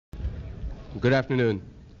Good afternoon.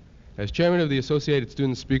 As chairman of the Associated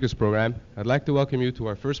Student Speakers Program, I'd like to welcome you to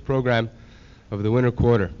our first program of the winter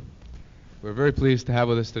quarter. We're very pleased to have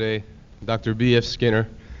with us today Dr. B.F. Skinner,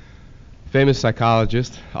 famous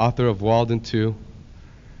psychologist, author of Walden 2,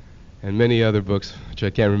 and many other books, which I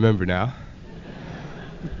can't remember now.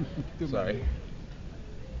 Sorry.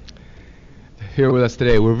 Here with us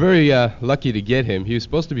today. We're very lucky to get him. He was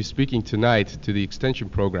supposed to be speaking tonight to the extension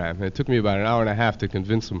program, and it took me about an hour and a half to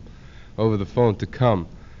convince him over the phone to come.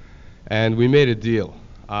 And we made a deal.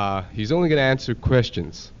 He's only going to answer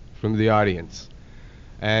questions from the audience.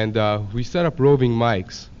 And we set up roving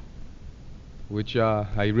mics, which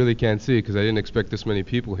I really can't see because I didn't expect this many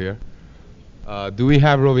people here. Do we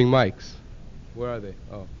have roving mics? Where are they?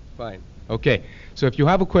 Oh, fine. Okay. So if you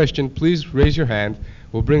have a question, please raise your hand.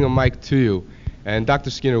 We'll bring a mic to you, and Dr.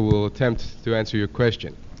 Skinner will attempt to answer your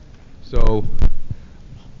question. So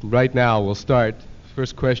right now we'll start.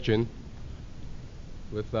 First question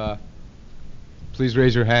with, please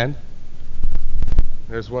raise your hand.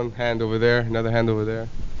 There's one hand over there, another hand over there.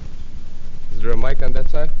 Is there a mic on that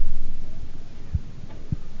side?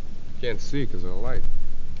 Can't see because of the light.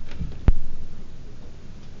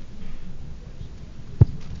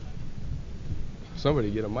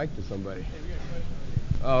 Somebody get a mic to somebody.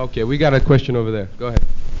 Oh, okay, we got a question over there. Go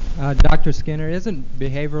ahead. Dr. Skinner, isn't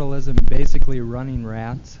behavioralism basically running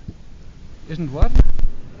rats? Isn't what?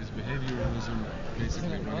 Is behavioralism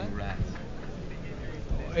basically running rats?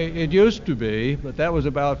 It used to be, but that was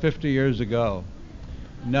about 50 years ago.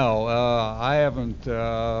 No, I haven't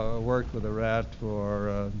worked with a rat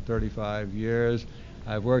for 35 years.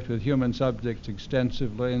 I've worked with human subjects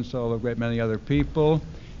extensively, and so have a great many other people.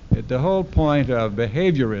 The whole point of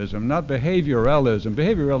behaviorism, not behavioralism.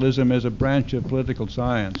 Behavioralism is a branch of political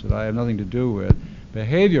science that I have nothing to do with.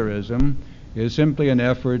 Behaviorism is simply an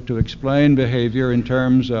effort to explain behavior in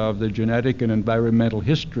terms of the genetic and environmental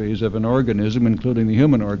histories of an organism, including the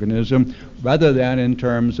human organism, rather than in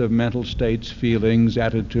terms of mental states, feelings,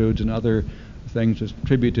 attitudes, and other things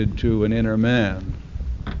attributed to an inner man.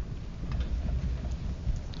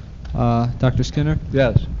 Dr. Skinner?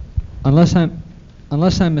 Yes. Unless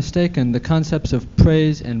I'm mistaken, the concepts of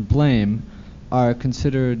praise and blame are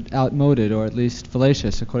considered outmoded, or at least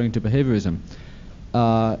fallacious, according to behaviorism.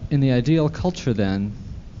 In the ideal culture, then,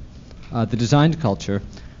 the designed culture,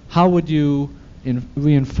 how would you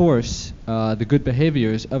reinforce the good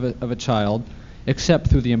behaviors of a child, except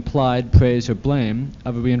through the implied praise or blame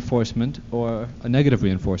of a reinforcement or a negative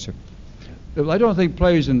reinforcer? I don't think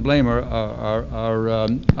praise and blame are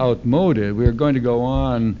outmoded. We're going to go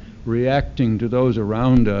on reacting to those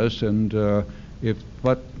around us, and if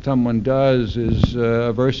what someone does is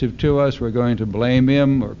aversive to us, we're going to blame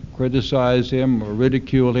him or criticize him or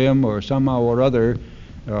ridicule him or somehow or other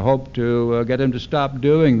hope to get him to stop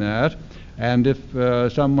doing that. And if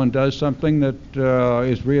someone does something that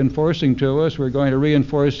is reinforcing to us, we're going to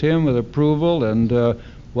reinforce him with approval and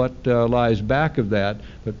what lies back of that.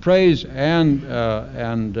 But praise and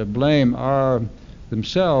blame are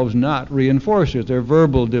themselves not reinforcers. They're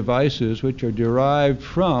verbal devices which are derived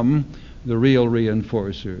from the real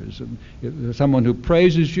reinforcers. Someone who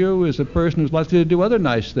praises you is a person who's likely to do other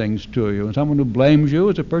nice things to you, and someone who blames you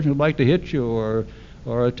is a person who'd like to hit you or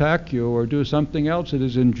attack you or do something else that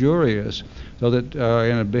is injurious. So that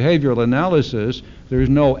in a behavioral analysis, there is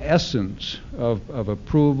no essence of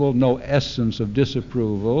approval, no essence of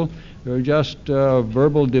disapproval. They're just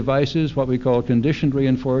verbal devices, what we call conditioned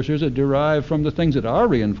reinforcers, that derive from the things that are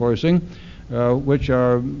reinforcing, which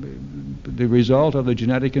are the result of the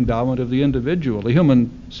genetic endowment of the individual. The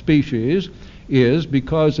human species is,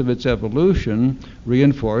 because of its evolution,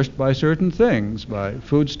 reinforced by certain things, by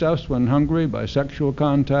foodstuffs when hungry, by sexual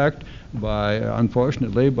contact, by,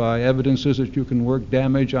 unfortunately, by evidences that you can work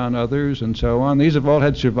damage on others, and so on. These have all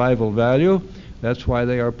had survival value. That's why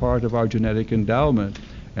they are part of our genetic endowment.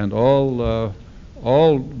 And all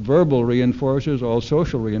verbal reinforcers, all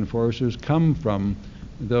social reinforcers come from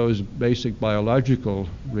those basic biological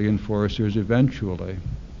reinforcers eventually.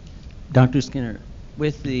 Dr. Skinner,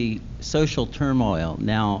 with the social turmoil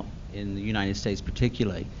now in the United States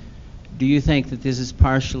particularly, do you think that this is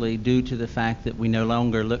partially due to the fact that we no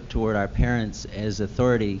longer look toward our parents as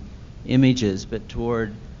authority images, but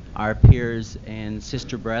toward our peers and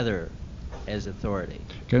sister brother as authority?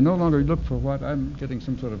 Can no longer look for what? I'm getting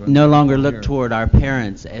some sort of a... No longer look toward our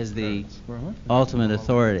parents as the ultimate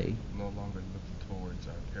authority. No longer look towards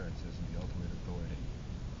our parents as the ultimate authority.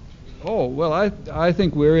 Oh, well, I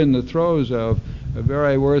think we're in the throes of a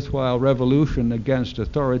very worthwhile revolution against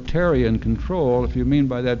authoritarian control. If you mean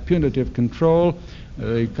by that punitive control,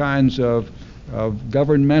 the kinds of of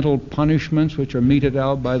governmental punishments which are meted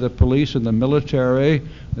out by the police and the military,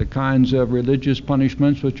 the kinds of religious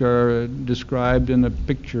punishments which are described in the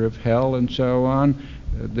picture of hell and so on,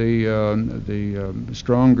 the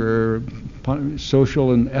stronger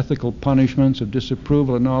social and ethical punishments of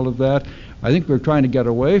disapproval and all of that. I think we're trying to get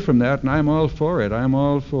away from that, and I'm all for it. I'm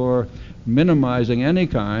all for minimizing any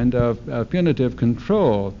kind of punitive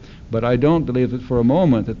control. But I don't believe that for a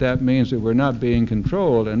moment that means that we're not being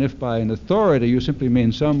controlled. And if by an authority you simply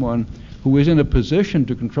mean someone who is in a position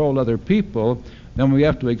to control other people, then we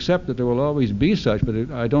have to accept that there will always be such. But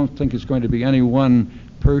I don't think it's going to be any one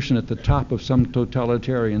person at the top of some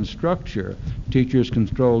totalitarian structure. Teachers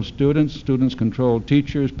control students, students control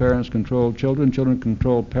teachers, parents control children, children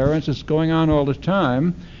control parents. It's going on all the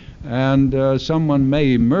time. And someone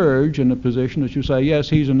may emerge in a position that you say, yes,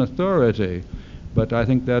 he's an authority. But I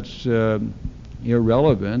think that's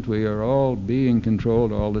irrelevant. We are all being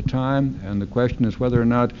controlled all the time, and the question is whether or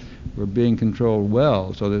not we're being controlled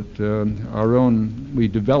well, so that we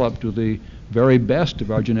develop to the very best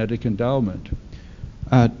of our genetic endowment.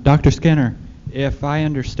 Dr. Skinner, if I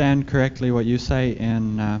understand correctly what you say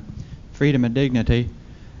in Freedom and Dignity,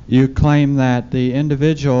 you claim that the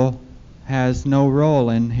individual has no role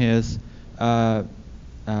in his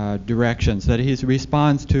directions, that he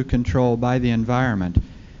responds to control by the environment.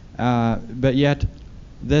 But yet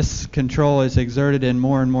this control is exerted in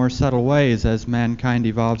more and more subtle ways as mankind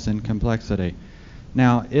evolves in complexity.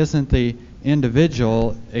 Now, isn't the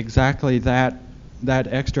individual exactly that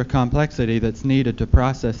extra complexity that's needed to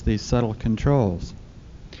process these subtle controls?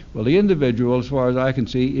 Well, the individual, as far as I can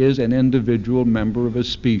see, is an individual member of a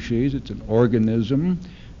species. It's an organism.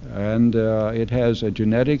 And it has a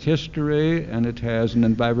genetic history and it has an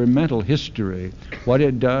environmental history. What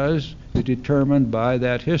it does is determined by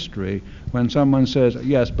that history. When someone says,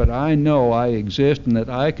 yes, but I know I exist and that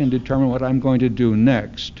I can determine what I'm going to do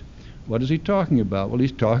next, what is he talking about? Well,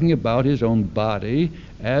 he's talking about his own body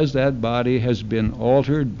as that body has been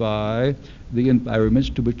altered by the environments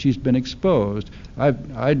to which he's been exposed.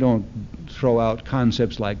 I don't throw out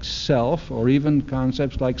concepts like self or even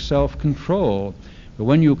concepts like self-control. But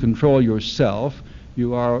when you control yourself,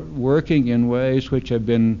 you are working in ways which have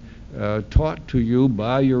been taught to you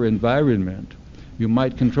by your environment. You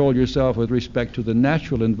might control yourself with respect to the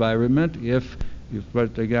natural environment if, for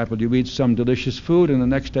example, you eat some delicious food and the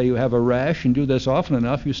next day you have a rash, and do this often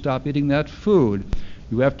enough, you stop eating that food.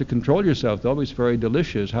 You have to control yourself, though it's very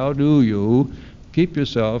delicious. How do you keep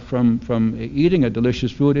yourself from eating a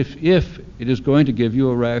delicious food if it is going to give you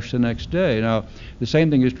a rash the next day? Now, the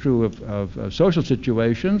same thing is true of social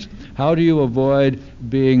situations. How do you avoid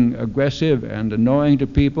being aggressive and annoying to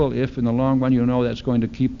people if in the long run you know that's going to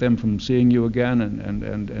keep them from seeing you again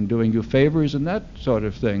and doing you favors and that sort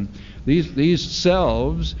of thing? These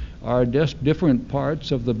selves are just different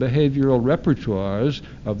parts of the behavioral repertoires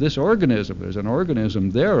of this organism. There's an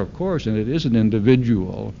organism there, of course, and it is an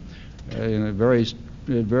individual in a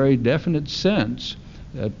very definite sense.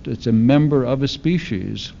 That it's a member of a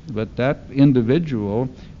species, but that individual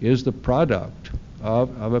is the product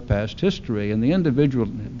of a past history, and the individual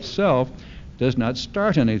himself does not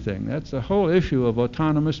start anything. That's the whole issue of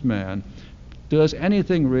autonomous man. Does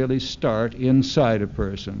anything really start inside a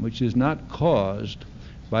person which is not caused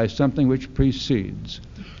by something which precedes?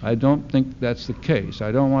 I don't think that's the case.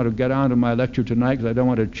 I don't want to get on to my lecture tonight because I don't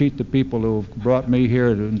want to cheat the people who brought me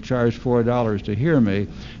here and charge $4 to hear me,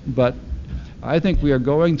 but I think we are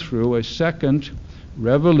going through a second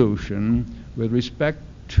revolution with respect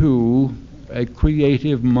to a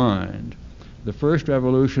creative mind. The first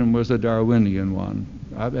revolution was the Darwinian one.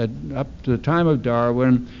 Up to the time of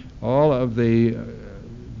Darwin, all of the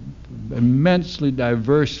immensely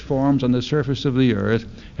diverse forms on the surface of the earth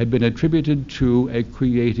had been attributed to a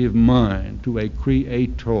creative mind, to a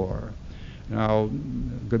creator. Now, a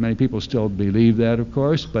good many people still believe that, of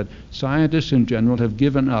course, but scientists in general have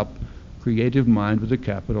given up creative mind with a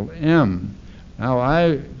capital M. Now,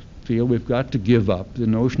 I feel we've got to give up the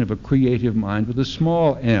notion of a creative mind with a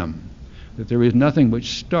small m, that there is nothing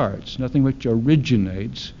which starts, nothing which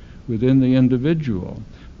originates within the individual.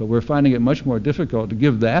 But we're finding it much more difficult to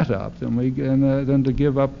give that up than to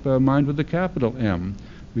give up mind with the capital M.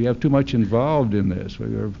 We have too much involved in this.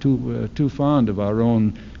 We are too fond of our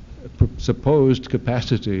own supposed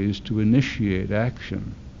capacities to initiate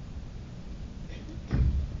action.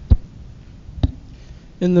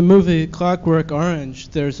 In the movie Clockwork Orange,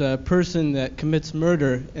 there's a person that commits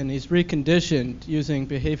murder, and he's reconditioned using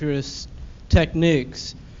behaviorist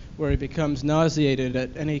techniques where he becomes nauseated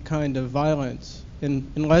at any kind of violence. In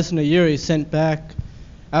less than a year, he's sent back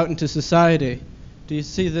out into society. Do you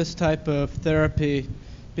see this type of therapy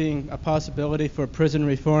being a possibility for prison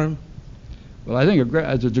reform? Well, I think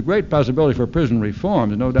there's a great possibility for prison reform.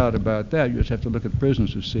 There's no doubt about that. You just have to look at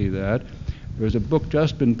prisons to see that. There's a book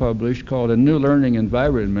just been published called A New Learning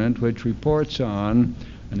Environment, which reports on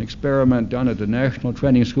an experiment done at the National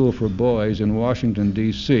Training School for Boys in Washington,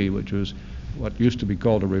 D.C., which was what used to be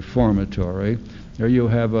called a reformatory. There you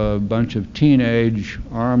have a bunch of teenage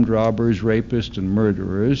armed robbers, rapists, and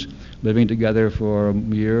murderers living together for a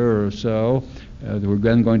year or so. They were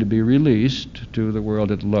then going to be released to the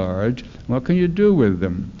world at large. What can you do with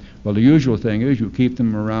them? Well, the usual thing is you keep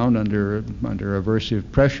them around under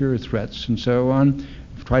aversive pressure, threats, and so on.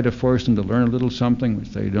 Try to force them to learn a little something, which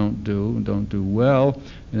they don't do well,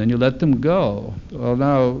 and then you let them go. Well,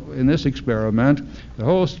 now, in this experiment, the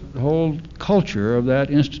whole culture of that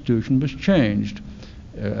institution was changed.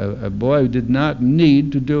 A boy did not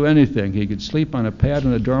need to do anything. He could sleep on a pad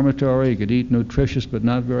in the dormitory, he could eat nutritious but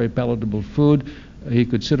not very palatable food, he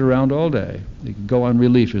could sit around all day. He could go on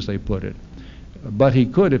relief, as they put it. But he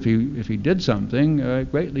could, if he did something,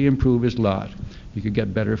 greatly improve his lot. He could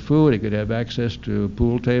get better food, he could have access to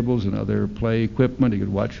pool tables and other play equipment, he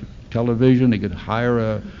could watch television, he could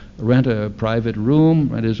rent a private room,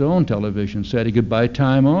 rent his own television set, he could buy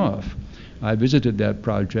time off. I visited that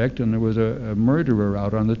project, and there was a murderer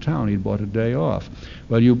out on the town. He'd bought a day off.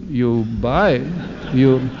 Well, you buy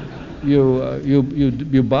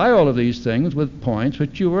all of these things with points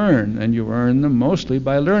which you earn, and you earn them mostly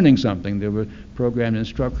by learning something. There were programmed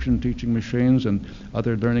instruction, teaching machines, and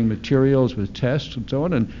other learning materials with tests and so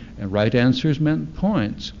on, and right answers meant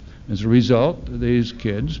points. As a result, these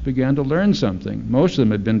kids began to learn something. Most of them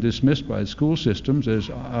had been dismissed by school systems as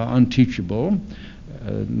unteachable.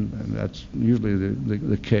 And that's usually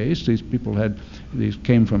the case. These people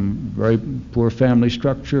came from very poor family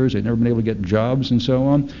structures. They'd never been able to get jobs and so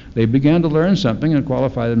on. They began to learn something and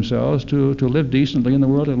qualify themselves to live decently in the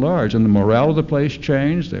world at large. And the morale of the place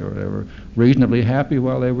changed. They were reasonably happy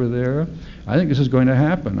while they were there. I think this is going to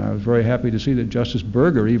happen. I was very happy to see that Justice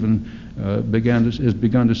Berger even has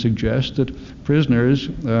begun to suggest that prisoners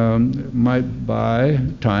might buy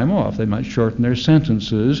time off. They might shorten their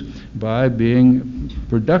sentences by being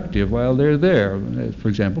productive while they're there. For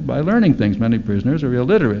example, by learning things. Many prisoners are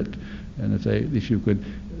illiterate, and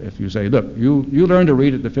if you say, look, you learn to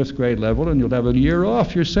read at the 5th grade level and you'll have a year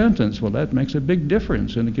off your sentence, well, that makes a big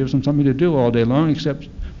difference, and it gives them something to do all day long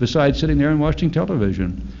besides sitting there and watching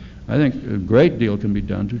television. I think a great deal can be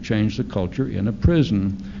done to change the culture in a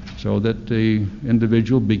prison so that the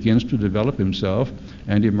individual begins to develop himself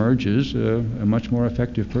and emerges a much more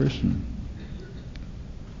effective person.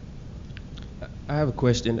 I have a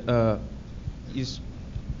question. The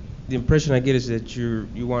impression I get is that you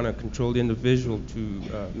want to control the individual to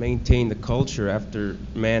maintain the culture after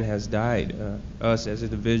man has died, us as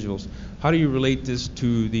individuals. How do you relate this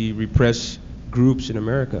to the repressed groups in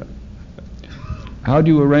America? How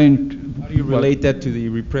do you relate that to the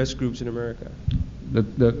repressed groups in America?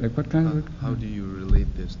 What kind of? How do you relate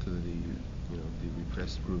this to the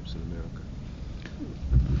repressed groups in America?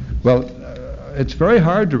 Well, it's very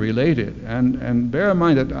hard to relate it, and bear in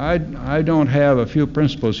mind that I don't have a few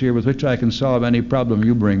principles here with which I can solve any problem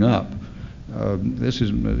you bring up.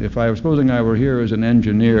 If I was supposing I were here as an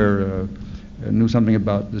engineer, knew something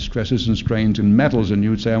about the stresses and strains in metals, and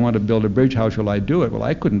you'd say, I want to build a bridge, how shall I do it? Well,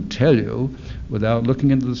 I couldn't tell you without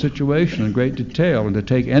looking into the situation in great detail, and to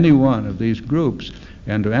take any one of these groups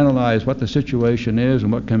and to analyze what the situation is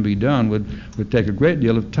and what can be done would take a great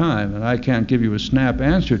deal of time, and I can't give you a snap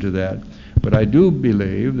answer to that. But I do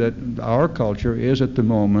believe that our culture is at the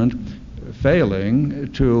moment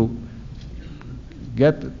failing to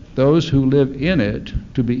get those who live in it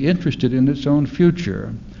to be interested in its own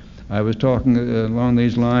future. I was talking along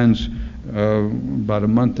these lines about a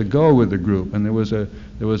month ago with a group, and there was a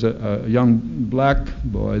young black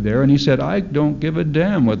boy there, and he said, I don't give a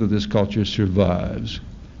damn whether this culture survives.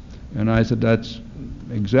 And I said, that's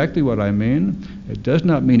exactly what I mean. It does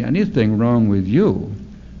not mean anything wrong with you,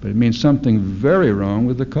 but it means something very wrong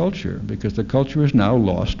with the culture, because the culture has now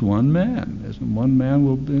lost one man. One man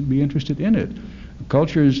will be interested in it.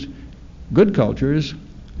 Good cultures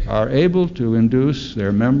are able to induce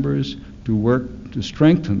their members to work to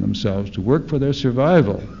strengthen themselves, to work for their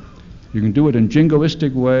survival. You can do it in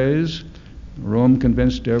jingoistic ways. Rome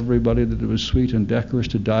convinced everybody that it was sweet and decorous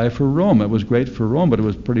to die for Rome. It was great for Rome, but it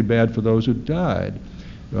was pretty bad for those who died.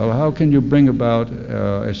 Well, how can you bring about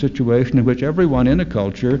a situation in which everyone in a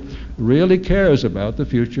culture really cares about the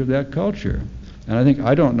future of that culture? And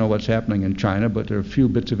I don't know what's happening in China, but there are a few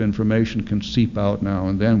bits of information can seep out now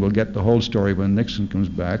and then. We'll get the whole story when Nixon comes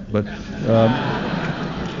back. But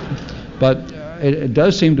it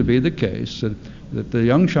does seem to be the case that the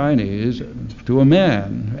young Chinese, to a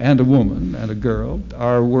man and a woman and a girl,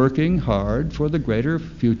 are working hard for the greater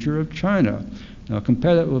future of China. Now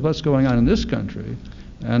compare that with what's going on in this country,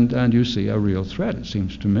 and you see a real threat, it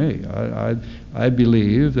seems to me. I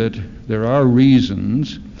believe that there are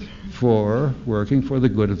reasons for working for the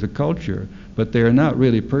good of the culture, but they are not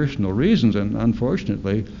really personal reasons, and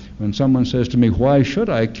unfortunately, when someone says to me, why should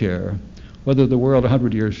I care whether the world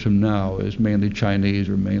 100 years from now is mainly Chinese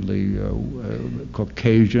or mainly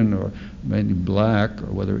Caucasian or mainly black, or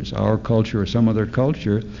whether it's our culture or some other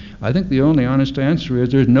culture, I think the only honest answer is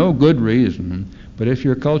there's no good reason. But if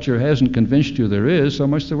your culture hasn't convinced you there is, so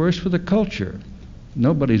much the worse for the culture.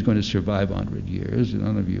 Nobody's going to survive 100 years,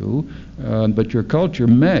 none of you, but your culture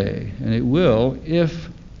may, and it will, if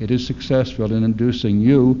it is successful in inducing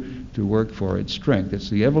you to work for its strength. It's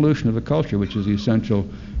the evolution of the culture which is the essential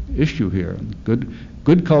issue here.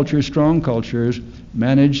 Good cultures, strong cultures,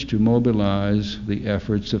 manage to mobilize the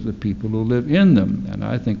efforts of the people who live in them, and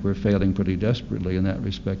I think we're failing pretty desperately in that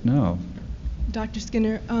respect now. Dr.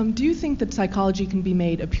 Skinner, do you think that psychology can be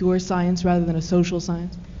made a pure science rather than a social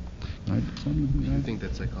science? Do you think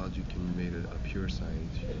that psychology can be made a pure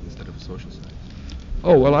science instead of a social science?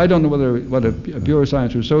 Oh, well, I don't know what a pure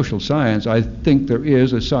science or social science. I think there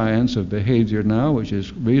is a science of behavior now which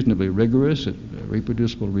is reasonably rigorous,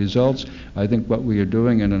 reproducible results. I think what we are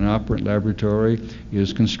doing in an operant laboratory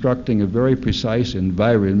is constructing a very precise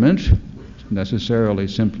environment, necessarily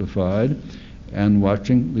simplified, and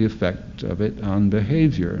watching the effect of it on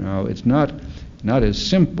behavior. Now, it's not as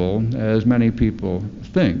simple as many people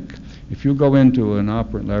think. If you go into an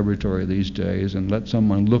operant laboratory these days and get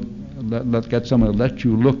someone to let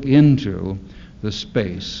you look into the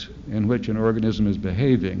space in which an organism is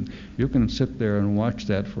behaving, you can sit there and watch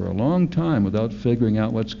that for a long time without figuring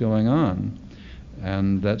out what's going on.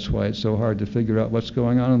 And that's why it's so hard to figure out what's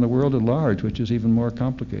going on in the world at large, which is even more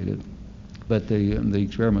complicated. But the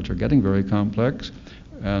experiments are getting very complex,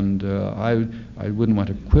 and I wouldn't want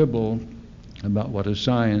to quibble about what a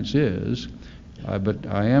science is, but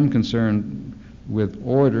I am concerned with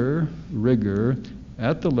order, rigor,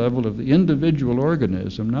 at the level of the individual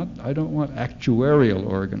organism. I don't want actuarial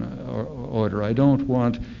order. I don't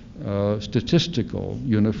want statistical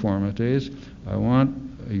uniformities. I want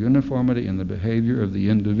a uniformity in the behavior of the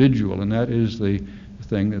individual, and that is the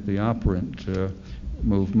thing that the operant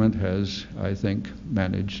movement has, I think,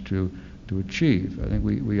 managed to achieve. I think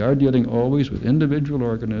we are dealing always with individual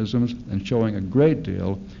organisms and showing a great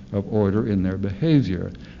deal of order in their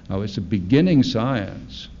behavior. Now, it's a beginning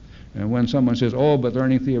science, and when someone says, oh, but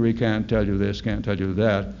learning theory can't tell you this, can't tell you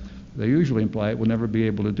that, they usually imply it will never be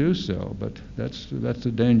able to do so, but that's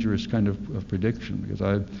a dangerous kind of prediction,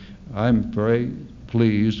 because I'm very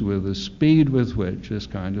pleased with the speed with which this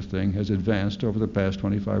kind of thing has advanced over the past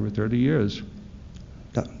 25 or 30 years.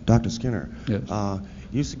 Dr. Skinner, yes.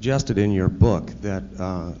 You suggested in your book that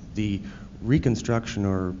the reconstruction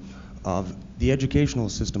of the educational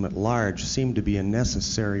system at large seemed to be a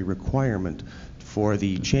necessary requirement for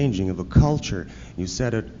the changing of a culture. You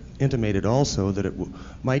said it intimated also that it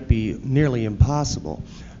might be nearly impossible.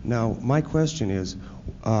 Now, my question is,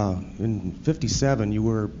 in '57, you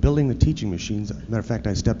were building the teaching machines. Matter of fact,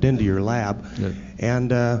 I stepped into your lab. Yes.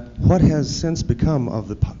 And what has since become of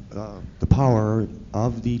the power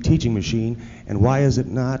of the teaching machine, and why is it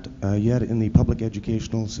not yet in the public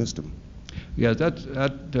educational system? Yeah,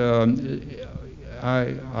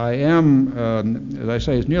 I am, as I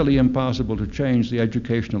say, it's nearly impossible to change the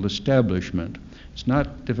educational establishment. It's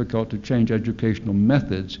not difficult to change educational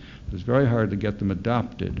methods, but it's very hard to get them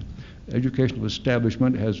adopted. The educational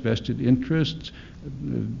establishment has vested interests.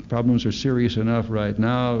 Problems are serious enough right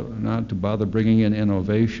now not to bother bringing in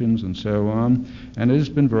innovations and so on, and it has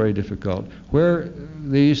been very difficult. Where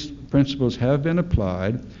these principles have been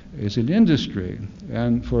applied is in industry,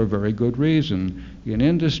 and for a very good reason. In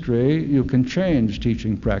industry, you can change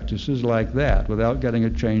teaching practices like that without getting a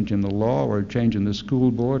change in the law or a change in the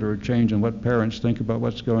school board or a change in what parents think about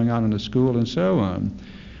what's going on in the school and so on.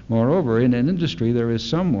 Moreover, in an industry, there is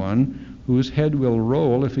someone whose head will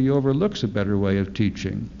roll if he overlooks a better way of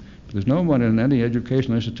teaching. There's no one in any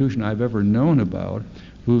educational institution I've ever known about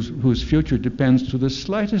whose future depends to the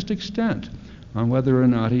slightest extent on whether or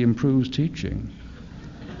not he improves teaching.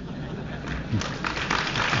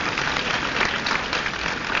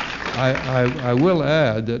 I will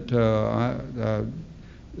add that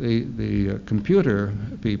the computer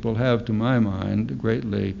people have, to my mind,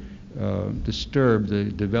 greatly disturbed the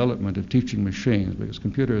development of teaching machines, because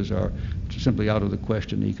computers are simply out of the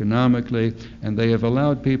question economically, and they have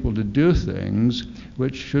allowed people to do things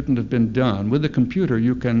which shouldn't have been done. With a computer,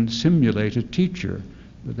 you can simulate a teacher.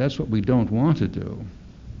 But that's what we don't want to do.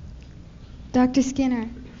 Dr. Skinner,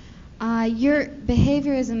 your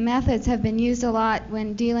behaviorism methods have been used a lot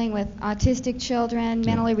when dealing with autistic children,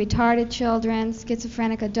 mentally retarded children,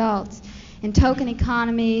 schizophrenic adults, in token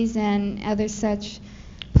economies and other such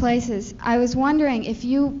places. I was wondering if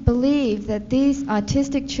you believe that these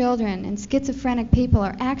autistic children and schizophrenic people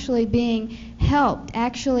are actually being helped,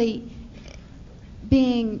 actually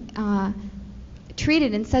being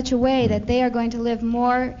treated in such a way that they are going to live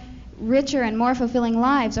more richer and more fulfilling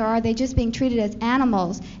lives, or are they just being treated as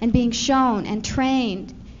animals and being shown and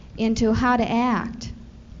trained into how to act?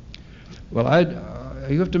 Well,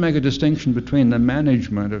 you have to make a distinction between the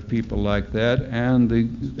management of people like that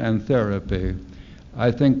and therapy. I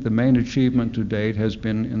think the main achievement to date has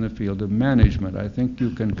been in the field of management. I think you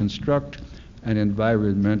can construct an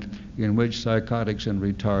environment in which psychotics and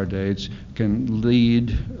retardates can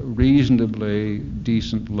lead reasonably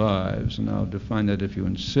decent lives, and I'll define that if you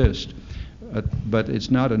insist. But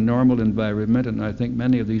it's not a normal environment, and I think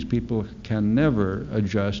many of these people can never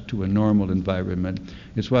adjust to a normal environment.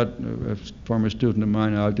 It's what a former student of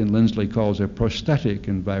mine out in Lindsley calls a prosthetic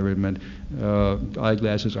environment.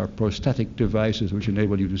 Eyeglasses are prosthetic devices which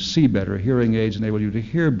enable you to see better. Hearing aids enable you to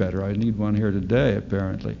hear better. I need one here today,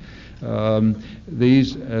 apparently.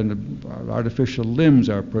 These artificial limbs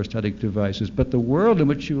are prosthetic devices, but the world in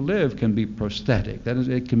which you live can be prosthetic. That is,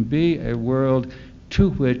 it can be a world to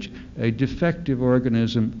which a defective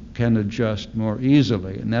organism can adjust more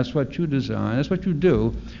easily. And that's what you design, that's what you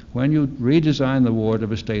do when you redesign the ward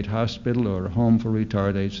of a state hospital or a home for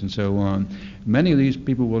retardates and so on. Many of these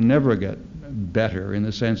people will never get better in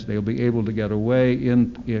the sense they'll be able to get away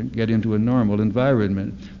get into a normal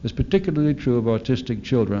environment. That's particularly true of autistic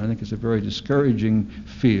children. I think it's a very discouraging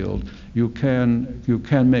field. You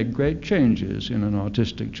can make great changes in an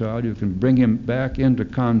autistic child. You can bring him back into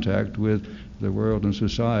contact with the world and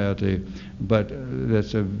society, but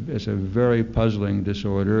it's a very puzzling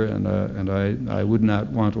disorder, and I would not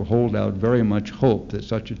want to hold out very much hope that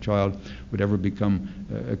such a child would ever become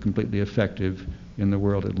completely effective in the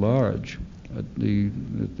world at large. But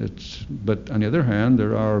on the other hand,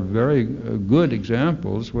 there are very good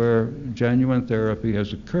examples where genuine therapy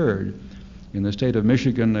has occurred. In the state of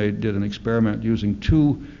Michigan, they did an experiment using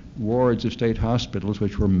 2 wards of state hospitals,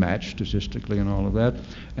 which were matched statistically and all of that,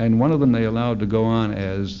 and one of them they allowed to go on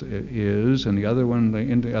as is, and the other one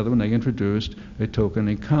they introduced a token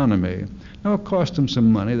economy. Now it cost them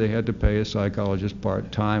some money. They had to pay a psychologist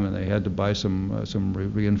part-time, and they had to buy some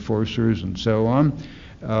reinforcers and so on.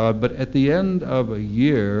 But at the end of a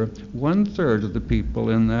year, 1/3 of the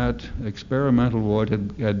people in that experimental ward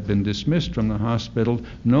had been dismissed from the hospital.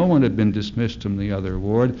 No one had been dismissed from the other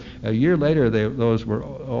ward. A year later,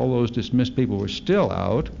 all those dismissed people were still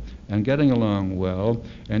out and getting along well.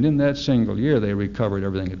 And in that single year, they recovered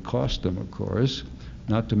everything it cost them, of course,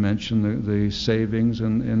 not to mention the savings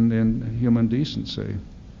in human decency.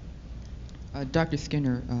 Dr.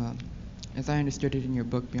 Skinner, as I understood it in your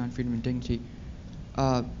book, Beyond Freedom and Dignity,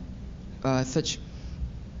 such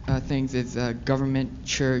things as government,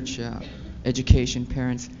 church, education,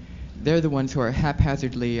 parents, they're the ones who are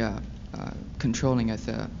haphazardly controlling us,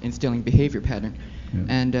 instilling behavior pattern. Yeah.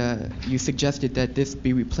 And you suggested that this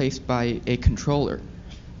be replaced by a controller.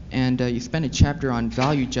 And you spent a chapter on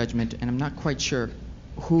value judgment, and I'm not quite sure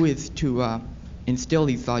who is to instill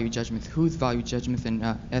these value judgments, whose value judgments and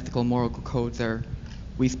ethical, moral codes are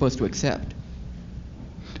we supposed to accept?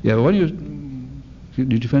 Yeah,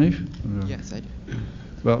 did you finish? Yes, I did.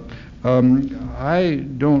 Well, I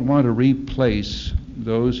don't want to replace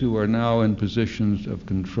those who are now in positions of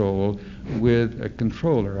control with a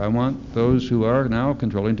controller. I want those who are now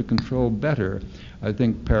controlling to control better. I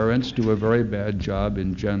think parents do a very bad job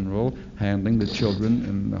in general handling the children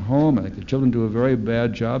in the home. I think the children do a very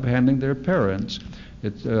bad job handling their parents.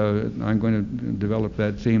 I'm going to develop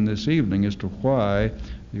that theme this evening as to why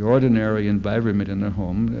the ordinary environment in the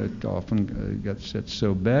home often gets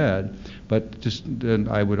so bad. But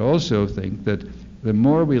I would also think that the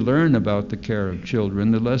more we learn about the care of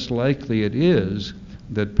children, the less likely it is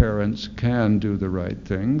that parents can do the right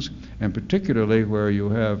things, and particularly where you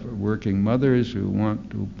have working mothers who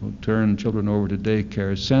want to turn children over to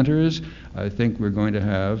daycare centers. I think we're going to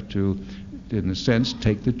have to, in a sense,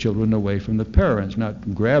 take the children away from the parents,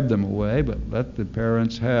 not grab them away, but let the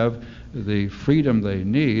parents have the freedom they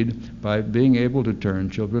need by being able to turn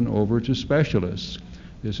children over to specialists.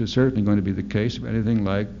 This is certainly going to be the case if anything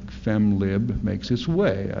like FemLib makes its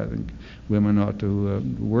way. I think women ought to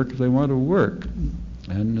work if they want to work.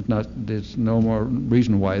 And there's no more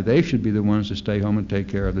reason why they should be the ones to stay home and take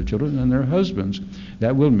care of the children than their husbands.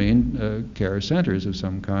 That will mean care centers of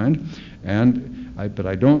some kind. And But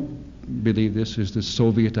I don't believe this is the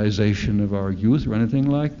Sovietization of our youth or anything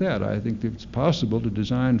like that. I think it's possible to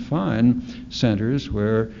design fine centers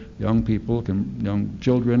where young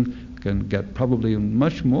children can get probably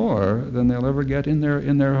much more than they'll ever get in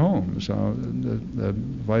their homes. The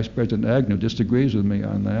Vice President Agnew disagrees with me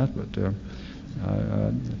on that, but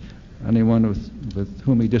anyone with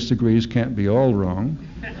whom he disagrees can't be all wrong.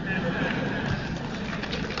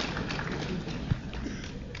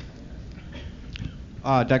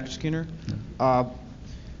 Dr. Skinner,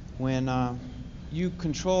 when you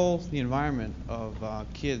control the environment of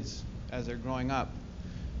kids as they're growing up,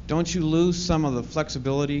 don't you lose some of the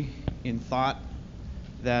flexibility in thought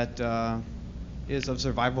that is of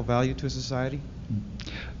survival value to a society?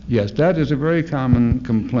 Yes, that is a very common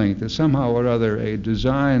complaint, that somehow or other a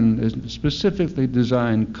specifically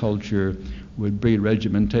designed culture would breed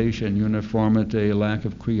regimentation, uniformity, lack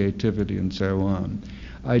of creativity, and so on.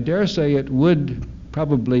 I dare say it would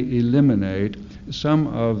probably eliminate some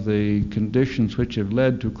of the conditions which have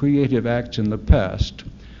led to creative acts in the past.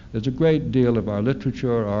 There's a great deal of our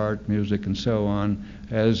literature, art, music, and so on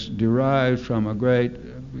has derived from a great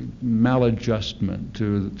maladjustment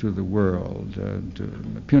to the world,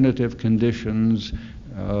 to punitive conditions,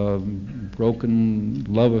 broken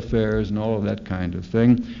love affairs, and all of that kind of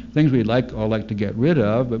thing. Things we'd all like to get rid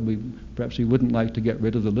of, but perhaps we wouldn't like to get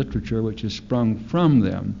rid of the literature which has sprung from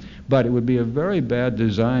them. But it would be a very bad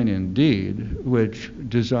design indeed, which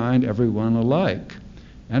designed everyone alike.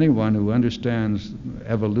 Anyone who understands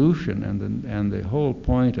evolution and the whole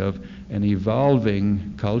point of an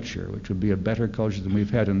evolving culture, which would be a better culture than we've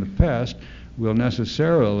had in the past, will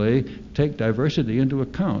necessarily take diversity into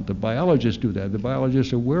account. The biologists do that. The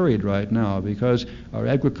biologists are worried right now because our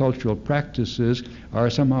agricultural practices are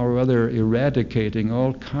somehow or other eradicating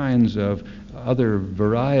all kinds of other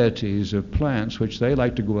varieties of plants which they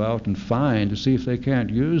like to go out and find to see if they can't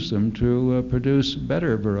use them to produce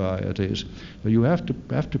better varieties. But you have to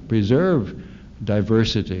preserve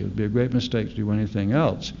diversity. It would be a great mistake to do anything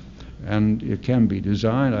else. And it can be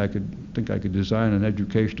designed. I could design an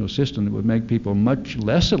educational system that would make people much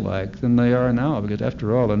less alike than they are now, because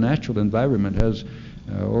after all, the natural environment has,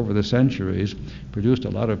 over the centuries, produced a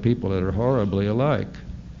lot of people that are horribly alike.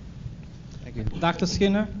 Thank you. Dr.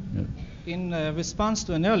 Skinner? Yeah. In response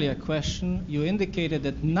to an earlier question, you indicated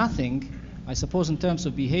that nothing, I suppose in terms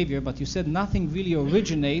of behavior, but you said nothing really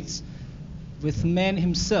originates with man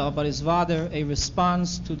himself, but is rather a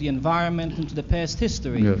response to the environment and to the past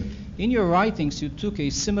history. Yeah. In your writings, you took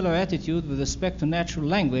a similar attitude with respect to natural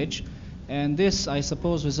language, and this, I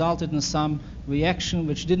suppose, resulted in some reaction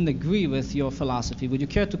which didn't agree with your philosophy. Would you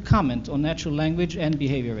care to comment on natural language and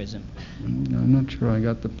behaviorism? I'm not sure I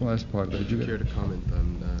got the last part of it. Would you care to comment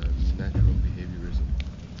on natural behaviorism?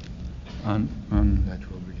 On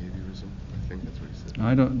natural behaviorism? I think that's what he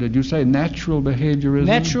said. Did you say natural behaviorism?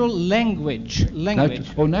 Natural language.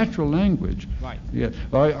 Natural language. Right. Yeah.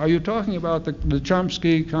 Are you talking about the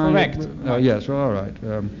Chomsky kind Correct. of? Yes. All right.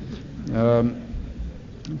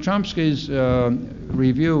 Chomsky's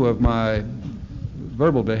review of my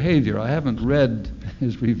verbal behavior. I haven't read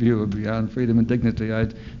his review of Beyond Freedom and Dignity. I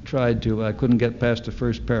tried to. I couldn't get past the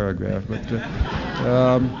first paragraph. But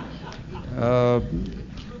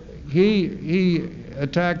he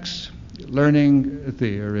attacks learning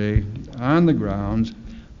theory on the grounds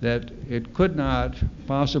that it could not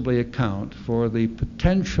possibly account for the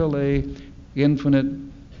potentially infinite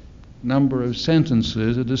number of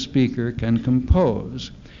sentences that a speaker can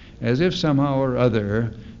compose, as if somehow or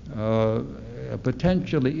other a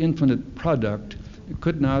potentially infinite product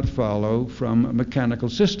could not follow from mechanical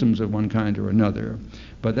systems of one kind or another.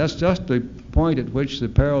 But that's just the point at which the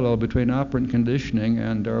parallel between operant conditioning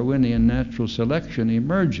and Darwinian natural selection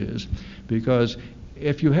emerges, because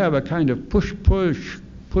if you have a kind of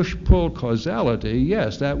push-pull causality,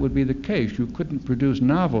 yes, that would be the case. You couldn't produce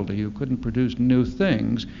novelty, you couldn't produce new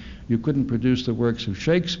things, you couldn't produce the works of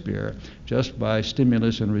Shakespeare just by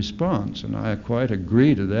stimulus and response, and I quite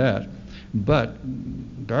agree to that. But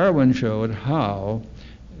Darwin showed how,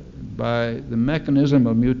 by the mechanism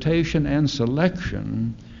of mutation and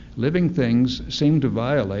selection, living things seem to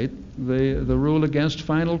violate the rule against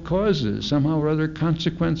final causes. Somehow or other,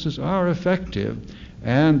 consequences are effective,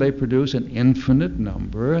 and they produce an infinite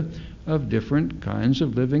number of different kinds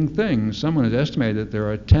of living things. Someone has estimated that there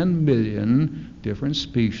are 10 billion different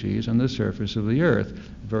species on the surface of the earth,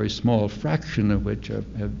 a very small fraction of which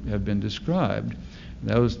have been described.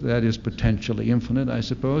 That is potentially infinite, I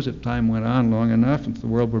suppose, if time went on long enough and if the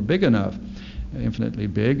world were big enough, infinitely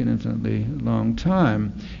big and infinitely long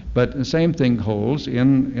time. But the same thing holds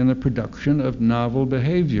in the production of novel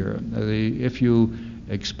behavior. If you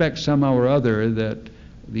expect somehow or other that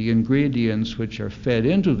the ingredients which are fed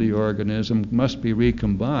into the organism must be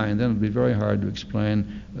recombined, then it would be very hard to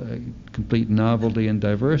explain complete novelty and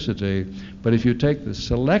diversity. But if you take the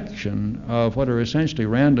selection of what are essentially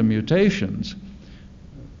random mutations,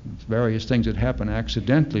 various things that happen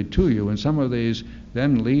accidentally to you, and some of these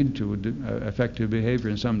then lead to effective behavior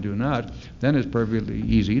and some do not, then it's perfectly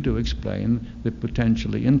easy to explain the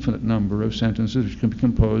potentially infinite number of sentences which can be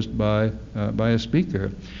composed by a speaker.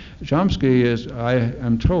 Chomsky is, I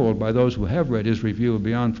am told by those who have read his review of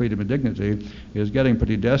Beyond Freedom and Dignity, is getting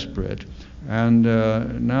pretty desperate and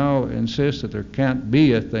now insists that there can't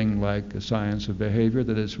be a thing like a science of behavior,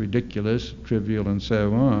 that it's ridiculous, trivial, and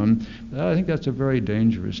so on. I think that's a very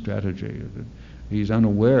dangerous strategy. He's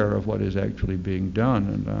unaware of what is actually being done,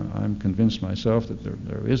 and I'm convinced myself that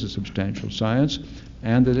there is a substantial science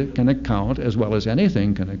and that it can account, as well as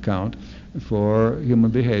anything can account, for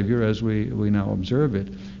human behavior as we now observe it.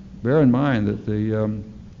 Bear in mind that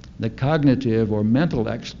the cognitive or mental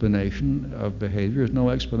explanation of behavior is no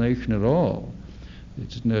explanation at all.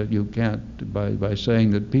 It's no, you can't, by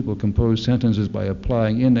saying that people compose sentences by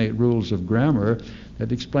applying innate rules of grammar,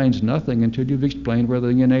 that explains nothing until you've explained where the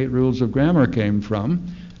innate rules of grammar came from.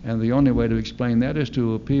 And the only way to explain that is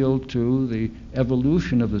to appeal to the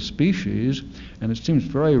evolution of the species. And it seems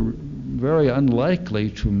very, very unlikely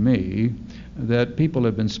to me that people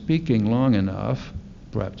have been speaking long enough,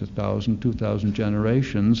 perhaps 1,000, 2,000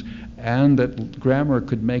 generations, and that grammar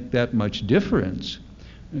could make that much difference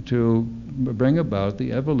to bring about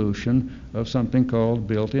the evolution of something called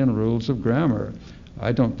built-in rules of grammar.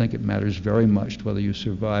 I don't think it matters very much whether you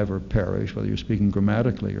survive or perish, whether you're speaking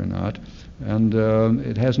grammatically or not, and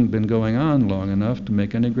it hasn't been going on long enough to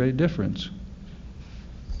make any great difference.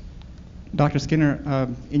 Dr. Skinner,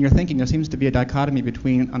 in your thinking, there seems to be a dichotomy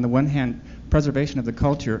between, on the one hand, preservation of the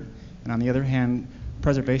culture, and on the other hand,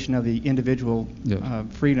 preservation of the individual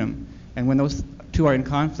freedom. And when those two are in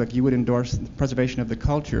conflict, you would endorse the preservation of the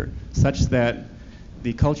culture, such that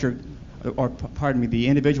the culture, or pardon me, the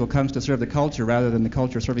individual comes to serve the culture rather than the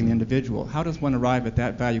culture serving the individual. How does one arrive at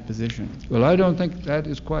that value position? Well, I don't think that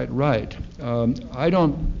is quite right. I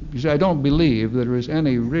don't believe that there is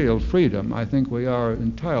any real freedom. I think we are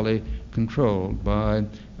entirely controlled by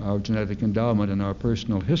our genetic endowment and our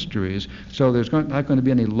personal histories. So there's not going to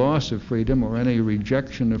be any loss of freedom or any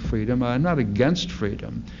rejection of freedom. I'm not against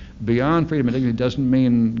freedom. Beyond freedom and dignity doesn't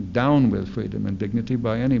mean down with freedom and dignity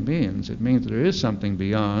by any means. It means there is something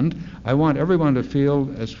beyond. I want everyone to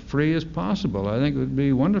feel as free as possible. I think it would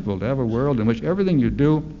be wonderful to have a world in which everything you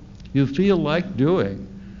do, you feel like doing.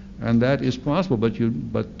 And that is possible,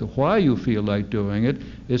 but why you feel like doing it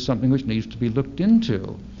is something which needs to be looked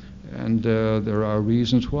into. And there are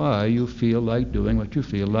reasons why you feel like doing what you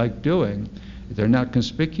feel like doing. If they're not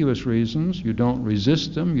conspicuous reasons, you don't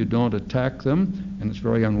resist them, you don't attack them, and it's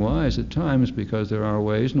very unwise at times because there are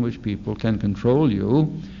ways in which people can control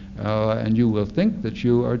you, and you will think that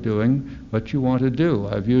you are doing what you want to do.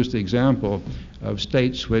 I've used the example of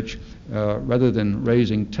states which, rather than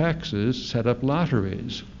raising taxes, set up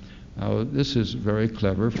lotteries. Now, this is very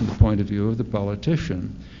clever from the point of view of the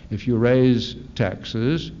politician. If you raise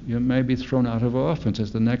taxes, you may be thrown out of office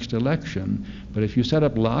as the next election. But if you set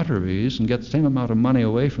up lotteries and get the same amount of money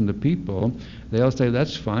away from the people, they'll say,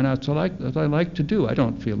 that's fine, that's what I like to do. I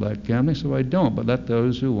don't feel like gambling, so I don't. But let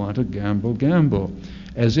those who want to gamble, gamble.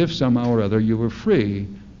 As if somehow or other you were free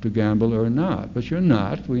to gamble or not. But you're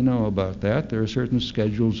not. We know about that. There are certain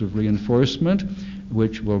schedules of reinforcement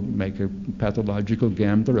which will make a pathological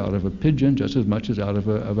gambler out of a pigeon just as much as out of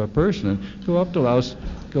a person. And go out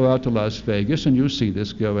to Las Vegas and you see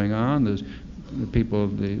this going on. There's the people,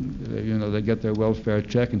 they get their welfare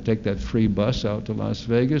check and take that free bus out to Las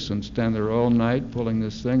Vegas and stand there all night pulling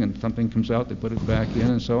this thing, and something comes out, they put it back in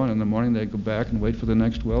and so on. In the morning they go back and wait for the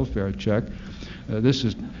next welfare check. This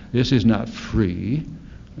is not free.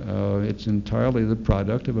 It's entirely the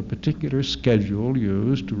product of a particular schedule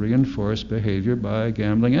used to reinforce behavior by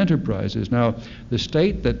gambling enterprises. Now, the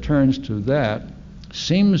state that turns to that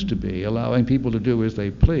seems to be allowing people to do as they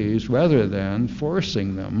please rather than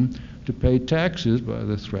forcing them to pay taxes by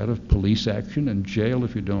the threat of police action and jail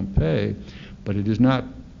if you don't pay. But it is not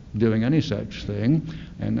doing any such thing,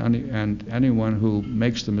 and anyone who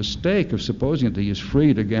makes the mistake of supposing that he is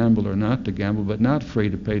free to gamble or not to gamble, but not free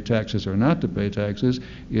to pay taxes or not to pay taxes,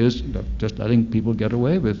 is just letting people get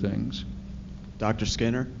away with things. Dr.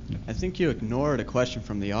 Skinner, I think you ignored a question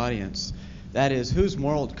from the audience. That is, whose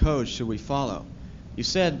moral code should we follow? You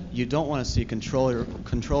said you don't want to see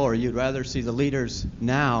controller. You'd rather see the leaders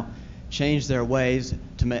now change their ways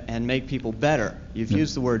and make people better. You've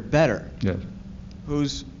used the word better. Yes.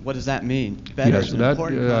 What does that mean? Better is an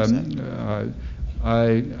important concept.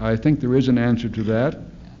 I think there is an answer to that.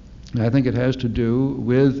 I think it has to do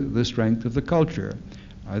with the strength of the culture.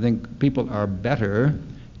 I think people are better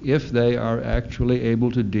if they are actually able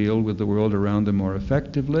to deal with the world around them more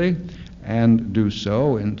effectively and do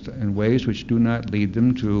so in ways which do not lead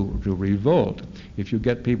them to revolt. If you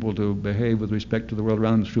get people to behave with respect to the world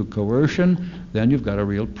around them through coercion, then you've got a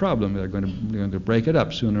real problem. They're going to break it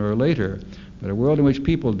up sooner or later. But a world in which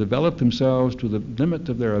people develop themselves to the limit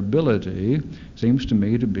of their ability seems to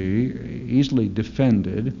me to be easily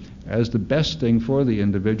defended as the best thing for the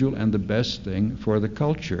individual and the best thing for the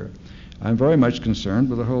culture. I'm very much concerned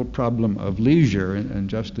with the whole problem of leisure in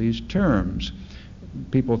just these terms.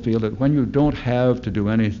 People feel that when you don't have to do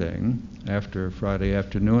anything after Friday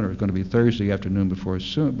afternoon, or it's going to be Thursday afternoon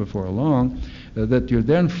before long, that you're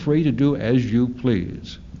then free to do as you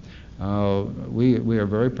please. We are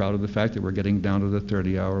very proud of the fact that we're getting down to the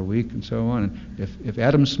 30-hour week and so on. And if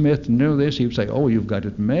Adam Smith knew this, he would say, oh, you've got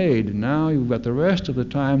it made. Now you've got the rest of the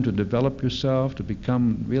time to develop yourself, to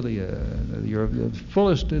become really your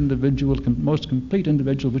fullest individual, most complete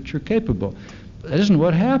individual which you're capable. That isn't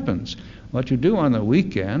what happens. What you do on the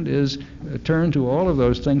weekend is turn to all of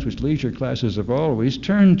those things which leisure classes have always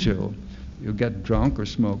turned to. You get drunk or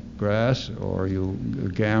smoke grass, or you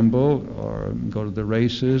gamble, or go to the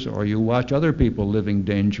races, or you watch other people living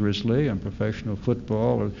dangerously on professional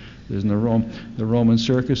football, or there's the Roman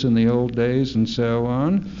circus in the old days, and so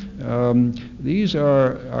on. These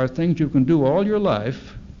are things you can do all your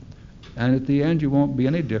life, and at the end you won't be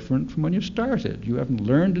any different from when you started. You haven't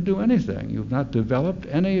learned to do anything. You've not developed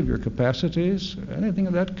any of your capacities, anything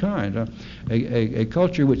of that kind. A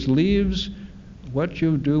culture which leaves what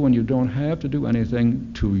you do when you don't have to do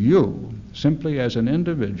anything to you, simply as an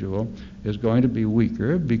individual, is going to be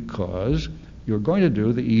weaker because you're going to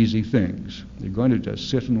do the easy things. You're going to just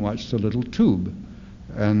sit and watch the little tube,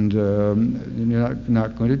 and you're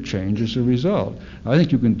not going to change as a result. I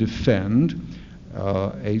think you can defend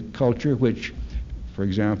a culture which, for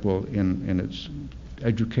example, in its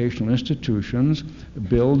educational institutions,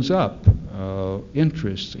 builds up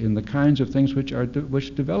interests in the kinds of things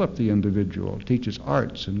which develop the individual, teaches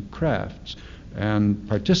arts and crafts and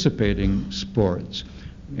participating sports,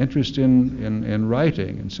 interest in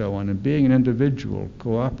writing and so on, and being an individual,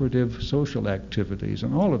 cooperative social activities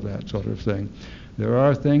and all of that sort of thing. There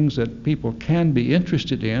are things that people can be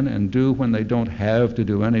interested in and do when they don't have to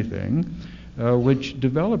do anything, which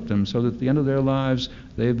develop them so that at the end of their lives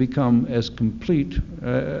they become as complete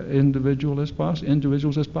individuals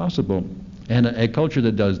as possible. And a culture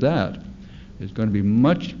that does that is going to be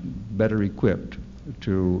much better equipped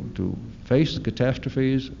to face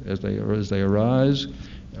catastrophes as they arise,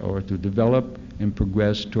 or to develop and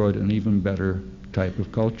progress toward an even better type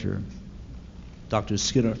of culture. Dr.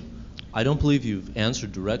 Skinner, I don't believe you've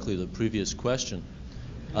answered directly the previous question.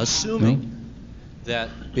 Assuming that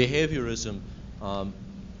behaviorism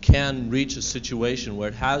can reach a situation where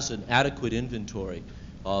it has an adequate inventory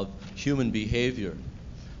of human behavior,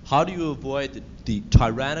 how do you avoid the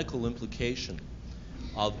tyrannical implication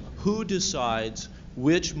of who decides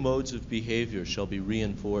which modes of behavior shall be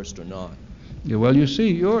reinforced or not? Yeah, well, you see,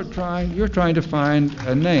 you're trying to find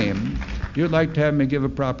a name. You'd like to have me give a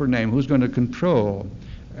proper name. Who's going to control?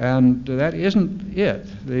 And that isn't it.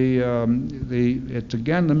 It's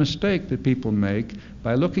again the mistake that people make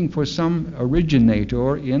by looking for some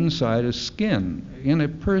originator inside a skin, in a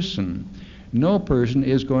person. No person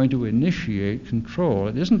is going to initiate control.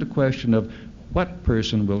 It isn't a question of what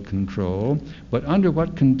person will control, but under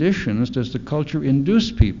what conditions does the culture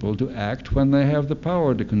induce people to act when they have the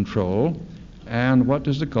power to control, and what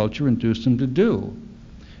does the culture induce them to do?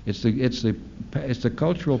 It's the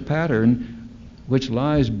cultural pattern which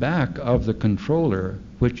lies back of the controller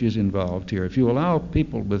which is involved here. If you allow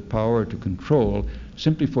people with power to control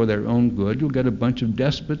simply for their own good, you'll get a bunch of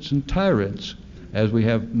despots and tyrants, as we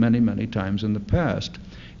have many, many times in the past.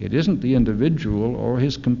 It isn't the individual or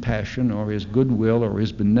his compassion or his goodwill or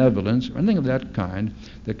his benevolence or anything of that kind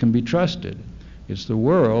that can be trusted. It's the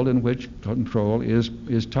world in which control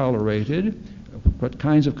is tolerated, what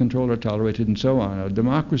kinds of control are tolerated, and so on. A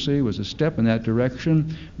democracy was a step in that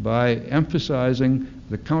direction by emphasizing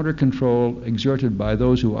the counter-control exerted by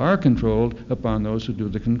those who are controlled upon those who do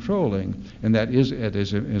the controlling. And that is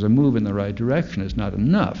a move in the right direction. It's not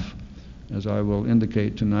enough. As I will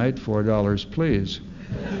indicate tonight, $4, please.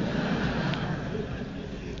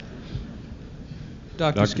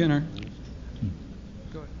 Dr. Skinner.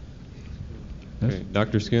 Yes? Okay.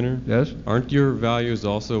 Dr. Skinner? Yes? Aren't your values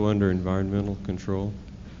also under environmental control?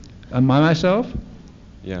 Am I myself?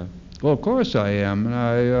 Yeah. Well, of course I am.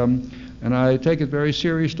 And And I take it very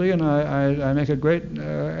seriously, and I make a great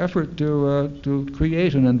effort to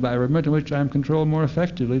create an environment in which I'm controlled more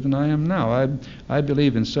effectively than I am now. I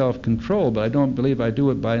believe in self-control, but I don't believe I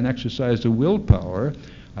do it by an exercise of willpower.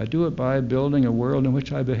 I do it by building a world in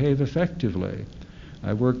which I behave effectively.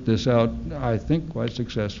 I worked this out, I think, quite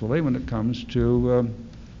successfully when it comes to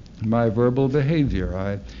my verbal behavior.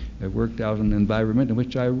 I have worked out an environment in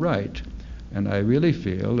which I write. And I really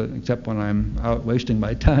feel that, except when I'm out wasting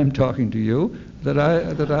my time talking to you, that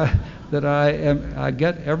I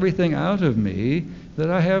get everything out of me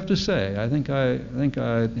that I have to say. I think I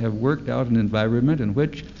have worked out an environment in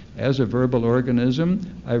which, as a verbal organism,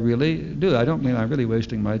 I really do. I don't mean I'm really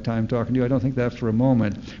wasting my time talking to you. I don't think that for a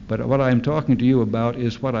moment. But what I'm talking to you about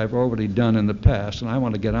is what I've already done in the past, and I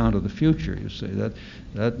want to get on to the future. You see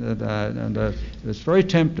it's very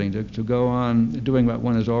tempting to go on doing what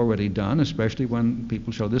one has already done, especially when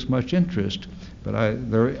people show this much interest. But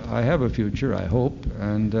I have a future, I hope,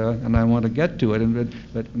 and I want to get to it.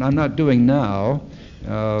 But I'm not doing now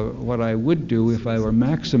what I would do if I were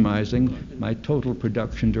maximizing my total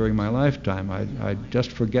production during my lifetime. I'd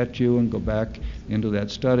just forget you and go back into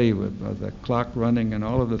that study with the clock running and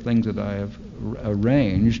all of the things that I have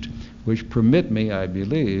arranged, which permit me, I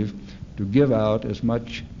believe, to give out as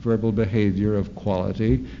much verbal behavior of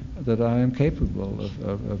quality that I am capable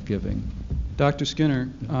of giving. Dr. Skinner,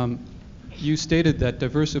 you stated that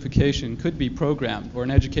diversification could be programmed, or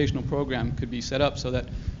an educational program could be set up so that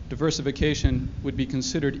diversification would be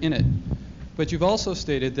considered in it. But you've also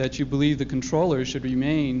stated that you believe the controllers should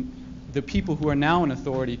remain the people who are now in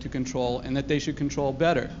authority to control, and that they should control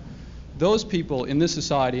better. Those people in this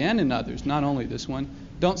society and in others, not only this one,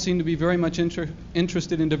 don't seem to be very much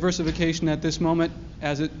interested in diversification at this moment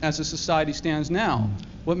as a society stands now.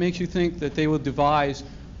 What makes you think that they will devise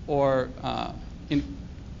or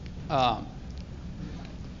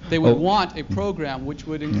they would want a program which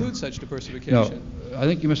would include such diversification? No, I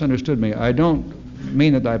think you misunderstood me. I don't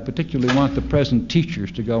mean that I particularly want the present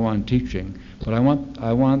teachers to go on teaching, but I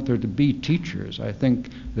want there to be teachers. I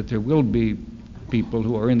think that there will be people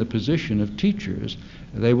who are in the position of teachers.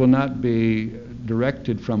 They will not be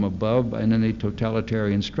directed from above in any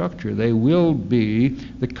totalitarian structure. They will be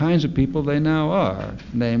the kinds of people they now are,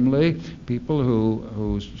 namely people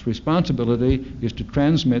whose responsibility is to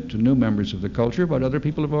transmit to new members of the culture what other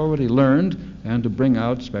people have already learned and to bring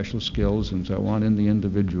out special skills and so on in the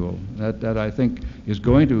individual. That I think is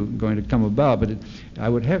going to come about. But I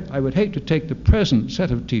would hate to take the present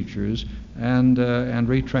set of teachers and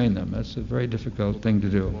retrain them. That's a very difficult thing to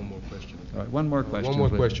do. One more question. All right, one more question. One more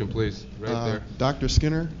please. question, please. Right there. Dr.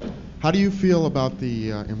 Skinner, how do you feel about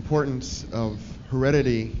the importance of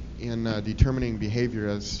heredity in determining behavior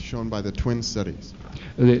as shown by the twin studies?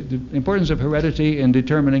 The importance of heredity in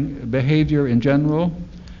determining behavior in general?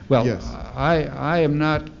 Well, yes. I am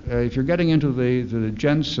not, if you're getting into the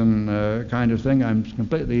Jensen kind of thing, I'm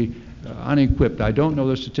completely unequipped. I don't know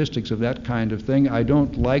the statistics of that kind of thing. I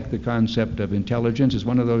don't like the concept of intelligence. It's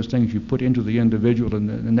one of those things you put into the individual in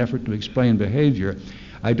an effort to explain behavior.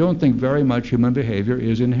 I don't think very much human behavior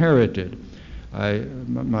is inherited.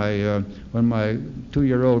 When my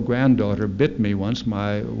 2-year-old granddaughter bit me once,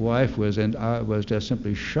 my wife was just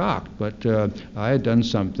simply shocked. But I had done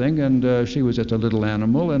something, and she was just a little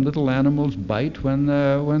animal, and little animals bite when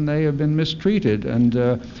they have been mistreated. And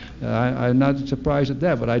I'm not surprised at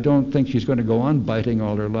that. But I don't think she's going to go on biting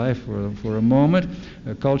all her life for a moment.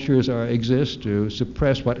 Cultures exist to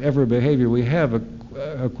suppress whatever behavior we have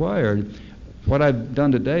acquired. What I've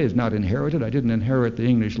done today is not inherited. I didn't inherit the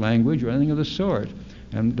English language or anything of the sort.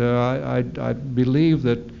 And I believe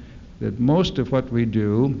that most of what we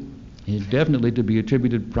do is definitely to be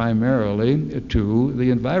attributed primarily to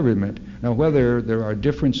the environment. Now, whether there are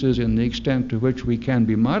differences in the extent to which we can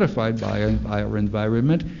be modified by our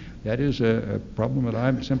environment, that is a problem that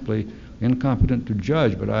I'm simply incompetent to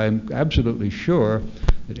judge. But I'm absolutely sure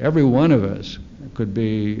that every one of us could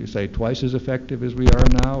be, say, twice as effective as we are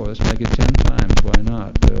now. Let's make it 10 times. Why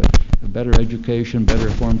not? Better education, better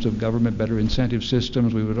forms of government, better incentive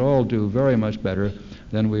systems. We would all do very much better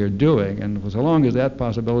than we are doing. And so long as that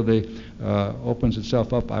possibility opens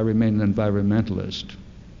itself up, I remain an environmentalist.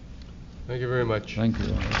 Thank you very much. Thank you. I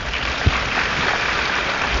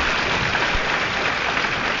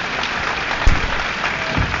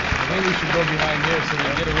think we should go behind here so we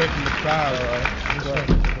get away from the crowd. All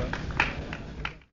right.